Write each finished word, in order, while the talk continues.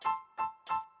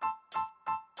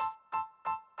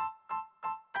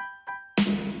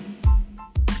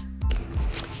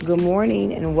Good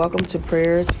morning and welcome to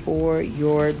Prayers for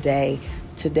Your Day.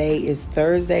 Today is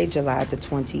Thursday, July the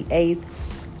 28th,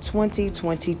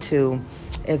 2022.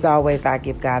 As always, I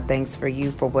give God thanks for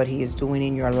you, for what He is doing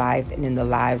in your life and in the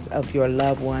lives of your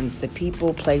loved ones, the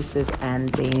people, places,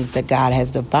 and things that God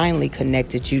has divinely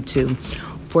connected you to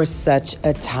for such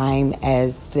a time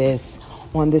as this.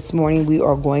 On this morning, we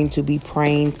are going to be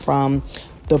praying from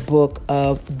the book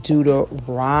of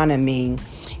Deuteronomy.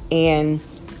 And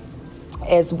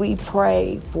as we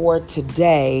pray for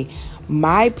today,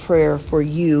 my prayer for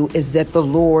you is that the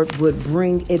Lord would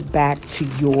bring it back to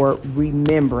your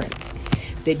remembrance.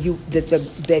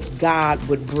 That God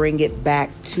would bring it back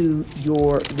to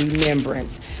your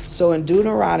remembrance. So in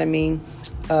Deuteronomy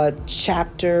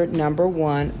chapter number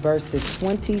 1, verses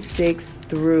 26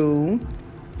 through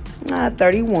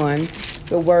 31,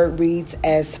 the word reads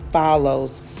as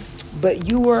follows. But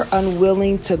you were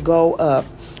unwilling to go up.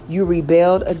 You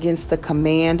rebelled against the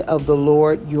command of the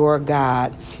Lord your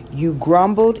God. You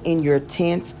grumbled in your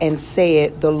tents and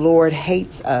said, the Lord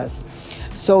hates us.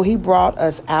 So he brought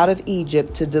us out of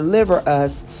Egypt to deliver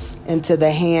us into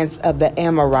the hands of the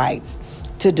Amorites,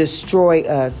 to destroy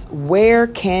us. Where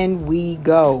can we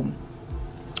go?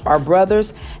 Our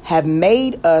brothers have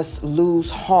made us lose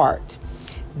heart.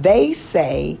 They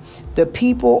say the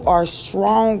people are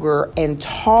stronger and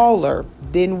taller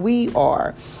than we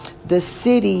are. The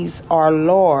cities are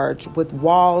large with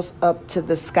walls up to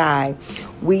the sky.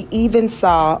 We even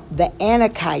saw the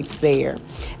Anakites there.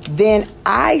 Then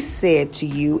I said to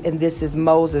you, and this is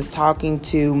Moses talking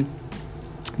to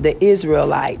the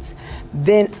Israelites.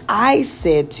 Then I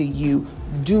said to you,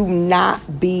 do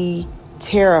not be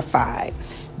terrified.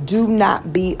 Do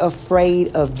not be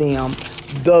afraid of them.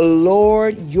 The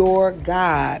Lord your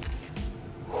God,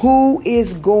 who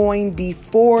is going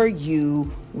before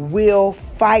you, will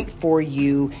fight for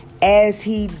you as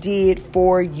he did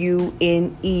for you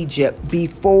in Egypt,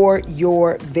 before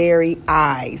your very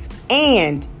eyes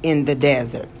and in the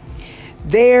desert.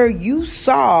 There you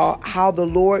saw how the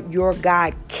Lord your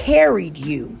God carried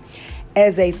you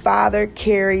as a father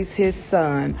carries his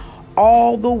son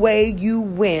all the way you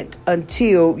went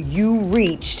until you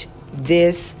reached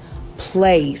this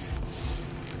place.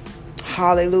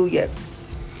 Hallelujah.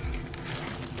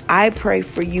 I pray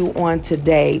for you on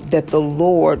today that the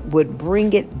Lord would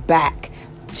bring it back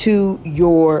to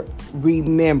your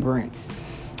remembrance.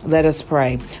 Let us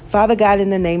pray. Father God, in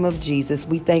the name of Jesus,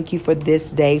 we thank you for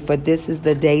this day, for this is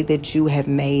the day that you have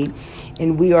made,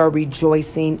 and we are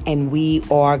rejoicing and we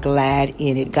are glad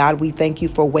in it. God, we thank you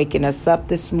for waking us up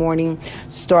this morning,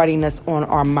 starting us on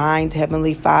our mind,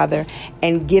 Heavenly Father,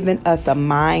 and giving us a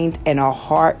mind and a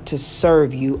heart to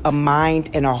serve you, a mind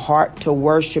and a heart to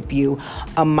worship you,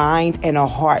 a mind and a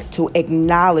heart to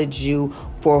acknowledge you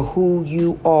for who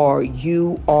you are.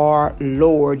 You are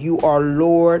Lord. You are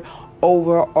Lord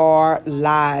over our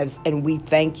lives, and we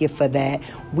thank you for that.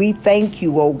 We thank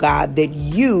you, oh God, that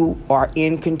you are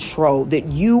in control, that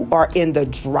you are in the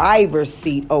driver's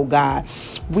seat, oh God.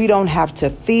 We don't have to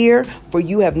fear, for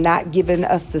you have not given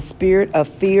us the spirit of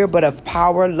fear, but of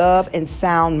power, love, and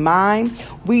sound mind.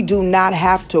 We do not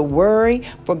have to worry,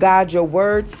 for God, your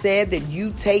word said that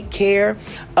you take care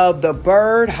of the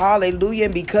bird. Hallelujah.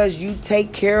 And because you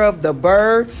take care of the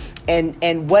bird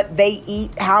and what they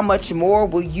eat, how much more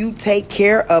will you take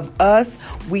care of us?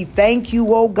 We thank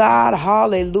you, oh God.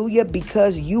 Hallelujah.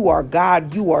 Because you are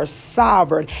God, you are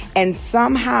sovereign. And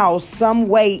somehow, some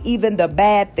way, even the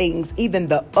bad things, even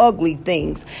the ugly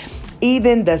things,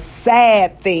 even the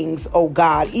sad things, oh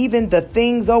God, even the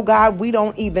things, oh God, we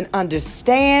don't even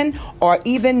understand or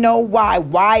even know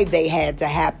why they had to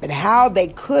happen, how they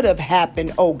could have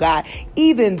happened, oh God.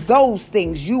 Even those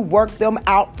things, you work them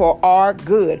out for our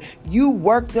good. You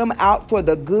work them out for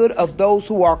the good of those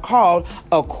who are called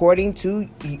according to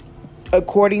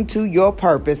your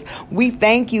purpose. We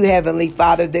thank you, Heavenly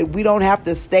Father, that we don't have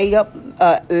to stay up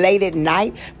late at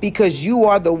night, because you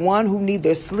are the one who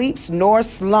neither sleeps nor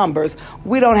slumbers.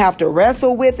 We don't have to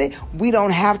wrestle with it. We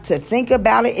don't have to think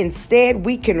about it. Instead,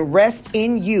 we can rest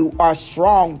in you, our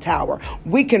strong tower.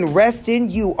 We can rest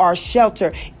in you, our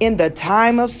shelter in the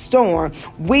time of storm.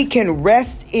 We can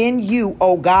rest in you,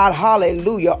 oh God,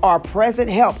 hallelujah, our present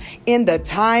help in the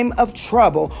time of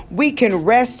trouble. We can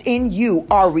rest in you,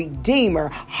 our Redeemer,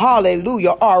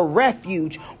 hallelujah, our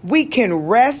refuge. We can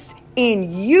rest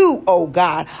in you, oh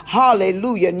God.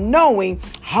 Hallelujah. Knowing,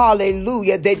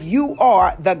 hallelujah, that you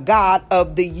are the God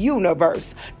of the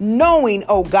universe. Knowing,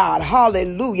 oh God,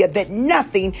 hallelujah, that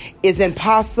nothing is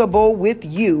impossible with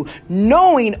you.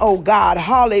 Knowing, oh God,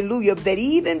 hallelujah, that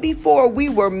even before we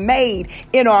were made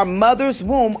in our mother's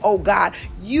womb, oh God,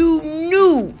 you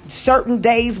knew certain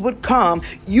days would come.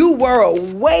 You were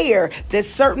aware that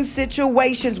certain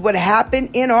situations would happen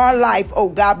in our life, oh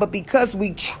God, but because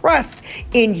we trust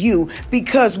in you,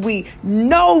 because we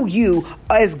know you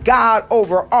as God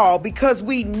over all, because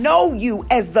we know you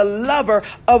as the lover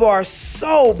of our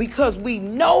soul, because we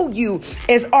know you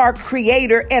as our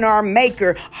creator and our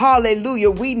maker, hallelujah,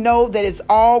 we know that it's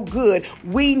all good.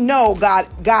 We know,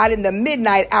 God, in the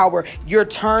midnight hour, you're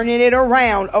turning it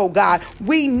around, oh God.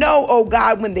 We know, oh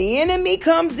God, when the enemy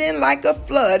comes in like a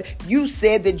flood, you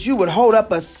said that you would hold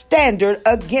up a standard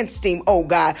against him, oh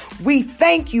God. We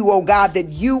thank you, oh God, that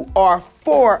you are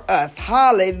for us.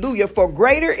 Hallelujah. For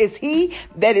greater is he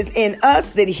that is in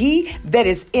us than he that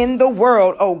is in the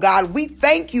world, oh God. We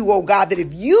thank you, oh God, that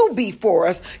if you be for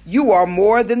us, you are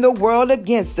more than the world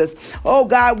against us. Oh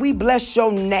God, we bless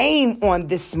your name on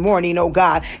this morning, oh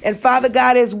God. And Father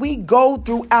God, as we go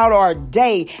throughout our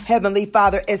day, Heavenly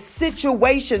Father, as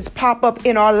situations pop up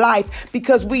in our life,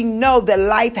 because we know that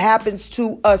life happens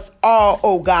to us all,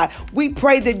 oh God, we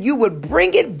pray that you would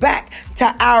bring it back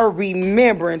to our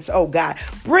remembrance, oh God.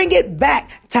 Bring it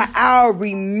back to our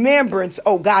remembrance,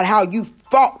 oh God, how you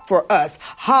fought for us,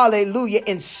 hallelujah,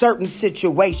 in certain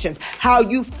situations, how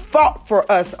you fought for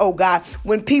us, oh God,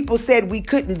 when people said we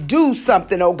couldn't do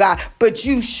something, oh God, but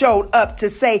you showed up to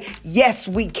say, yes,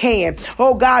 we can.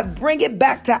 Oh God, bring it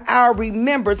back to our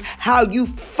remembrance, how you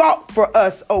fought for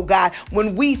us, oh God,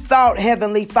 when we thought,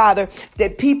 Heavenly Father,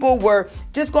 that people were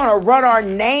just going to run our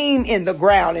name in the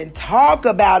ground and talk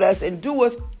about us and do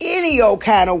us any old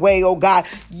kind of way, oh God.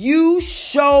 You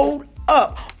showed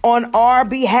up on our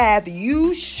behalf.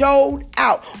 You showed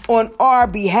out on our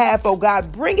behalf, oh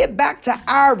God. Bring it back to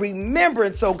our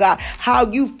remembrance, oh God, how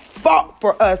you fought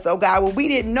for us, oh God, when we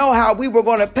didn't know how we were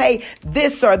going to pay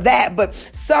this or that, but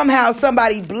somehow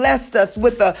somebody blessed us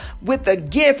with a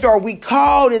gift, or we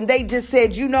called and they just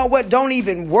said, you know what, don't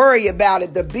even worry about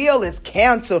it. The bill is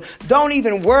canceled. Don't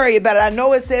even worry about it. I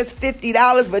know it says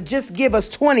 $50, but just give us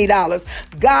 $20.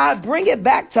 God, bring it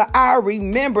back to our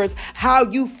remembrance, how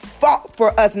you fought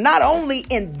for us, not only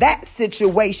in that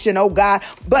situation, oh God,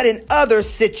 but in other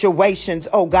situations,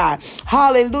 oh God.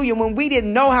 Hallelujah. When we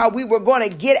didn't know how we were going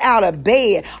to get out of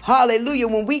bed. Hallelujah.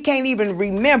 When we can't even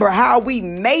remember how we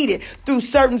made it through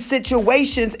certain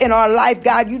situations in our life,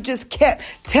 God, you just kept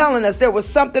telling us there was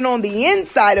something on the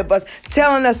inside of us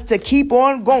telling us to keep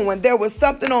on going. There was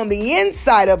something on the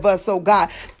inside of us, oh God,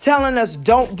 telling us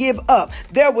don't give up.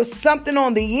 There was something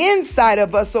on the inside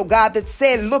of us, oh God, that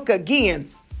said, look again.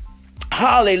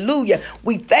 Hallelujah.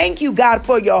 We thank you, God,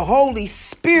 for your Holy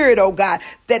Spirit, oh God,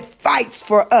 that fights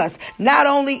for us, not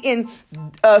only in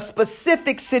a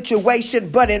specific situation,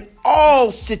 but in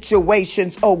all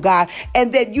situations, oh God,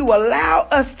 and that you allow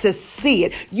us to see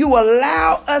it. You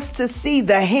allow us to see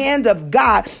the hand of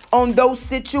God on those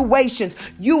situations.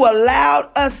 You allowed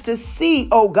us to see,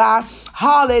 oh God,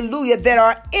 hallelujah, that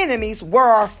our enemies were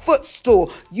our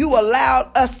footstool. You allowed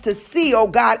us to see, oh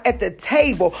God, at the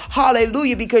table,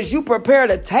 hallelujah, because you prepared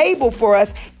a table for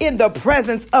us in the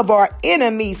presence of our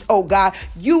enemies, oh God.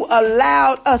 You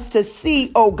allowed us to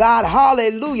see, oh God,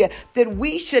 hallelujah, that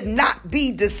we should not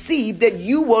be deceived, that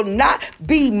you will not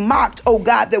be mocked, oh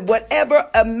God, that whatever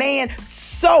a man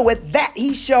soweth, that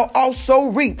he shall also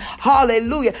reap.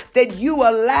 Hallelujah. That you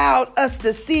allowed us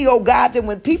to see, oh God, that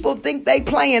when people think they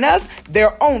playing us,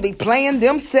 they're only playing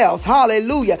themselves.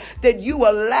 Hallelujah. That you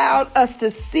allowed us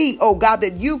to see, oh God,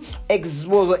 that you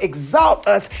will exalt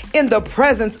us in the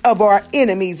presence of our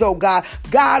enemies, oh God.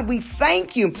 God, we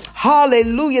thank you.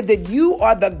 Hallelujah. That you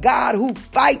are the God who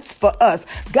fights for us.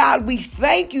 God, we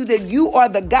thank you that you are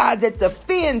the God that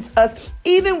defends us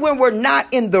even when we're not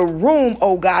in the room,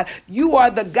 oh God. You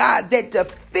are the God that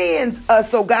defends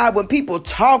us, oh God, when people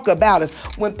talk about us,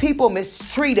 when people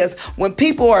mistreat us, when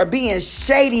people are being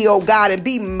shady, oh God, and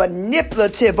be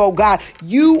manipulative, oh God.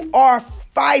 You are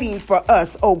fighting for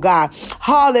us, oh God.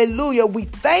 Hallelujah. We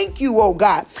thank you, oh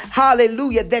God.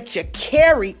 Hallelujah, that you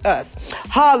carry us.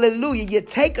 Hallelujah. You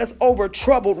take us over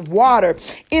troubled water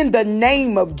in the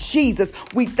name of Jesus.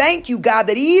 We thank you, God,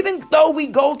 that even though we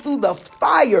go through the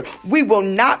fire, we will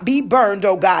not be burned,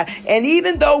 oh God. And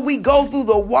even though we go through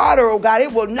the water, oh God,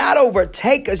 it will not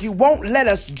overtake us. You won't let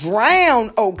us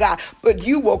drown, oh God, but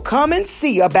you will come and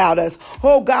see about us.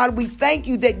 Oh God, we thank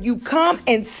you that you come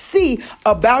and see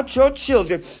about your children.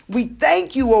 children. We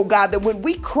thank you, oh God, that when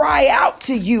we cry out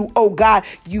to you, oh God,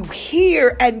 you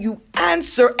hear and you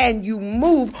answer and you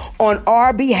move on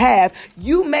our behalf.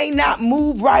 You may not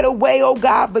move right away, oh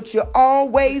God, but you're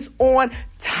always on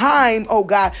time, oh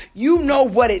God. You know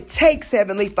what it takes,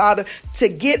 Heavenly Father, to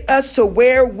get us to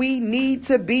where we need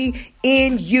to be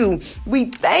in you. We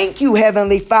thank you,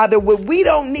 Heavenly Father, when we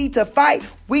don't need to fight,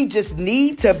 we just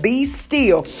need to be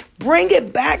still. Bring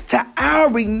it back to our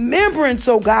remembrance,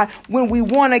 oh God, when we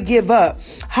want to give up.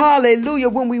 Hallelujah.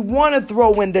 When we want to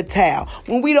throw in the towel,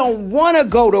 when we don't want to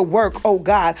go to work, oh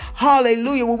God.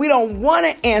 Hallelujah. When we don't want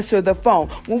to answer the phone,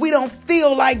 when we don't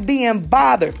feel like being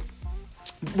bothered,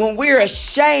 when we're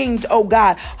ashamed, oh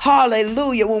God.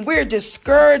 Hallelujah. When we're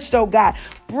discouraged, oh God,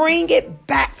 bring it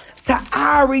back to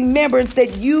our remembrance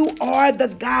that you are the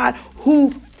God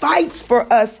who fights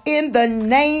for us in the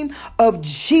name of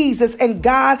Jesus. And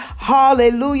God,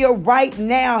 hallelujah, right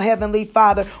now, Heavenly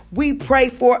Father, we pray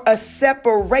for a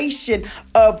separation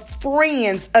of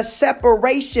friends, a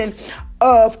separation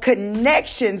of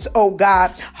connections, oh God,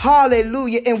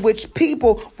 hallelujah, in which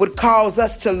people would cause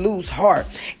us to lose heart,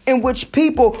 in which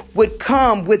people would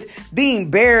come with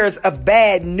being bearers of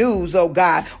bad news, oh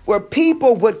God, where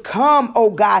people would come,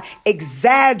 oh God,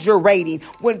 exaggerating,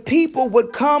 when people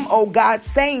would come, oh God,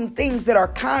 saying things that are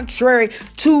contrary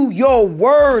to your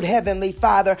word, Heavenly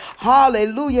Father,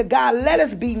 hallelujah, God, let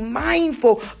us be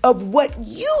mindful of what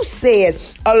you said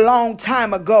a long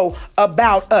time ago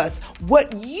about us,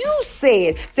 what you said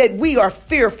that we are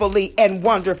fearfully and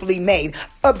wonderfully made,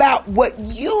 about what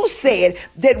you said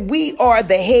that we are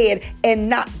the head and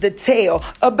not the tail,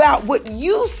 about what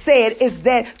you said is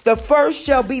that the first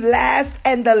shall be last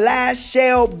and the last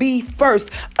shall be first,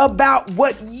 about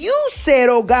what you said,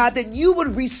 oh God, that you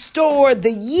would restore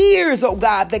the years, oh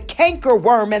God, the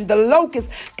cankerworm and the locust.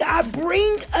 God,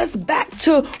 bring us back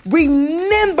to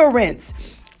remembrance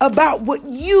about what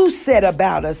you said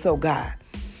about us, oh God.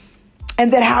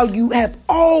 And that how you have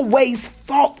always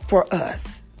fought for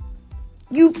us.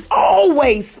 You've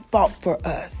always fought for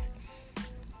us.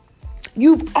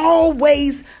 You've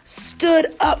always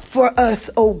stood up for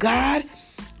us, oh God.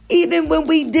 Even when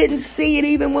we didn't see it,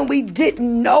 even when we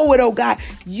didn't know it, oh God,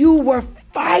 you were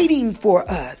fighting for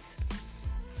us.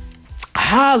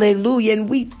 Hallelujah. And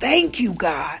we thank you,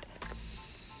 God.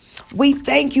 We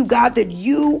thank you, God, that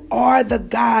you are the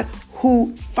God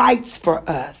who fights for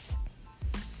us.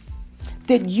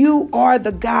 That you are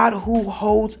the God who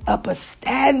holds up a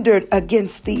standard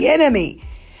against the enemy.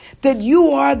 That you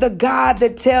are the God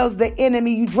that tells the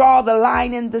enemy, you draw the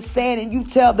line in the sand and you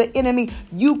tell the enemy,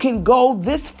 you can go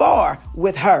this far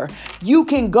with her. You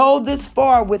can go this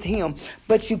far with him,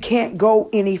 but you can't go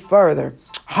any further.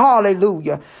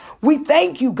 Hallelujah. We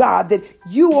thank you, God, that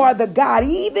you are the God,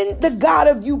 even the God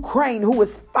of Ukraine, who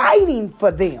is fighting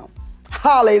for them.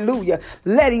 Hallelujah.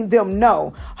 Letting them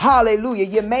know. Hallelujah.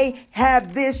 You may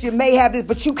have this,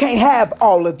 but you can't have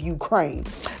all of Ukraine.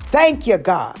 Thank you,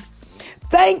 God.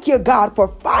 Thank you, God, for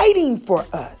fighting for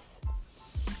us.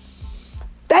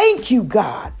 Thank you,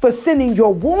 God, for sending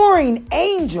your warring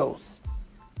angels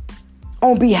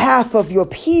on behalf of your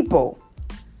people.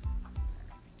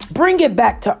 Bring it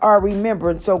back to our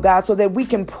remembrance, oh God, so that we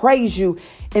can praise you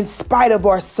in spite of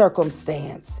our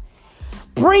circumstance.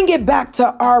 Bring it back to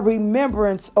our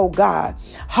remembrance, oh God.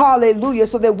 Hallelujah.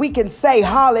 So that we can say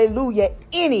hallelujah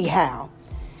anyhow.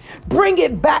 Bring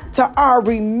it back to our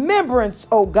remembrance,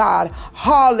 oh God.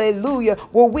 Hallelujah.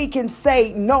 Where we can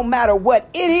say no matter what,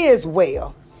 it is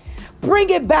well. Bring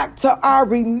it back to our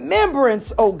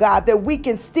remembrance, oh God, that we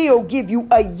can still give you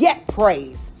a yet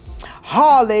praise.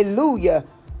 Hallelujah.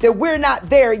 That we're not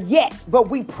there yet, but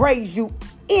we praise you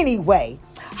anyway.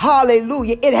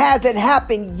 Hallelujah. It hasn't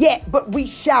happened yet, but we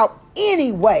shout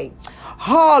anyway.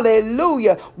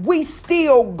 Hallelujah. We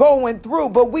still going through,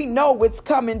 but we know it's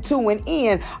coming to an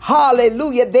end.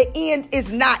 Hallelujah. The end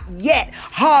is not yet.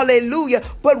 Hallelujah.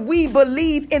 But we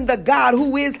believe in the God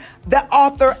who is the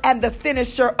author and the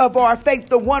finisher of our faith,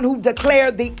 the one who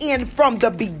declared the end from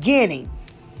the beginning.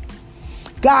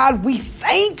 God, we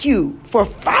thank you for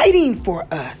fighting for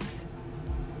us,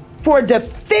 for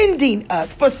defending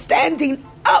us, for standing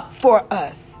up for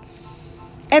us,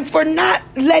 and for not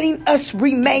letting us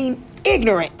remain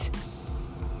ignorant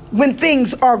when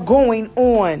things are going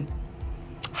on.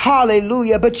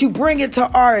 Hallelujah. But you bring it to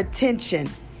our attention.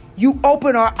 You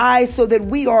open our eyes so that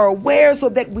we are aware, so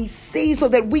that we see, so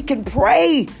that we can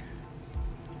pray.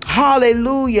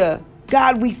 Hallelujah.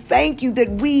 God, we thank you that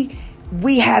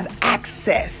we have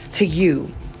access to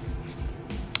you.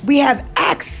 We have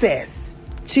access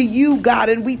to you, God,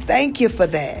 and we thank you for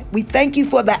that. We thank you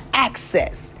for the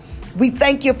access. We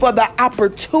thank you for the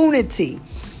opportunity.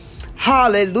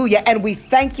 Hallelujah. And we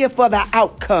thank you for the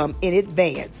outcome in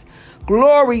advance.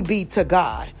 Glory be to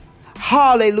God.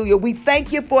 Hallelujah. We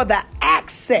thank you for the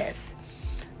access,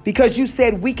 because you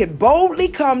said we could boldly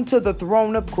come to the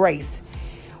throne of grace.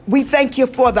 We thank you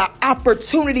for the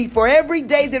opportunity. For every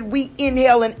day that we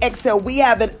inhale and exhale, we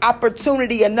have an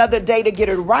opportunity, another day to get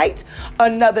it right,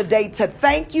 another day to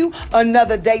thank you,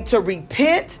 another day to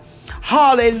repent.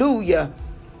 Hallelujah.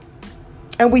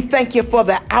 And we thank you for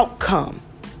the outcome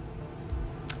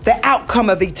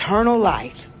of eternal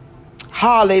life.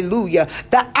 Hallelujah.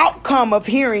 The outcome of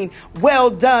hearing, well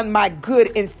done, my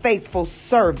good and faithful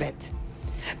servant.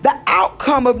 The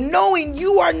outcome of knowing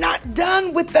you are not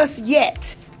done with us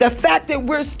yet. The fact that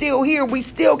we're still here, we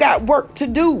still got work to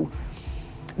do.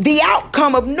 The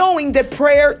outcome of knowing that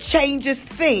prayer changes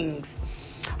things.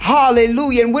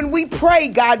 Hallelujah. And when we pray,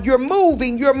 God, you're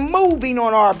moving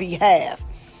on our behalf.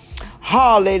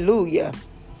 Hallelujah.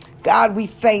 God, we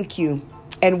thank you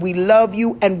and we love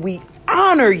you and we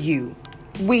honor you.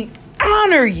 We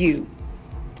honor you.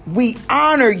 We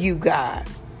honor you, God.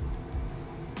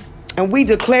 And we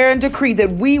declare and decree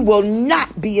that we will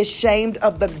not be ashamed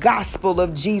of the gospel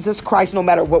of Jesus Christ. No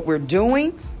matter what we're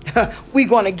doing, we're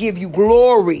going to give you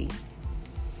glory.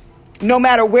 No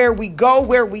matter where we go,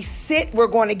 where we sit, we're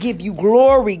going to give you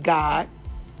glory, God.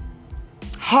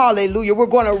 Hallelujah. We're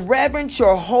going to reverence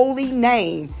your holy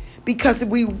name, because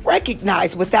we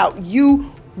recognize without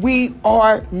you, we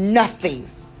are nothing.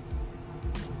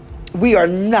 We are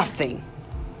nothing.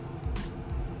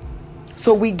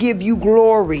 So we give you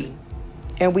glory.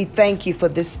 And we thank you for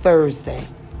this Thursday,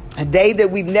 a day that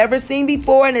we've never seen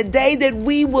before and a day that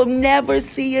we will never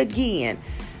see again.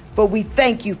 But we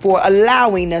thank you for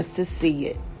allowing us to see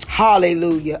it.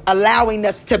 Hallelujah. Allowing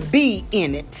us to be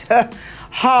in it.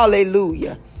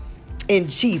 Hallelujah. In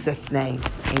Jesus' name,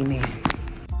 amen.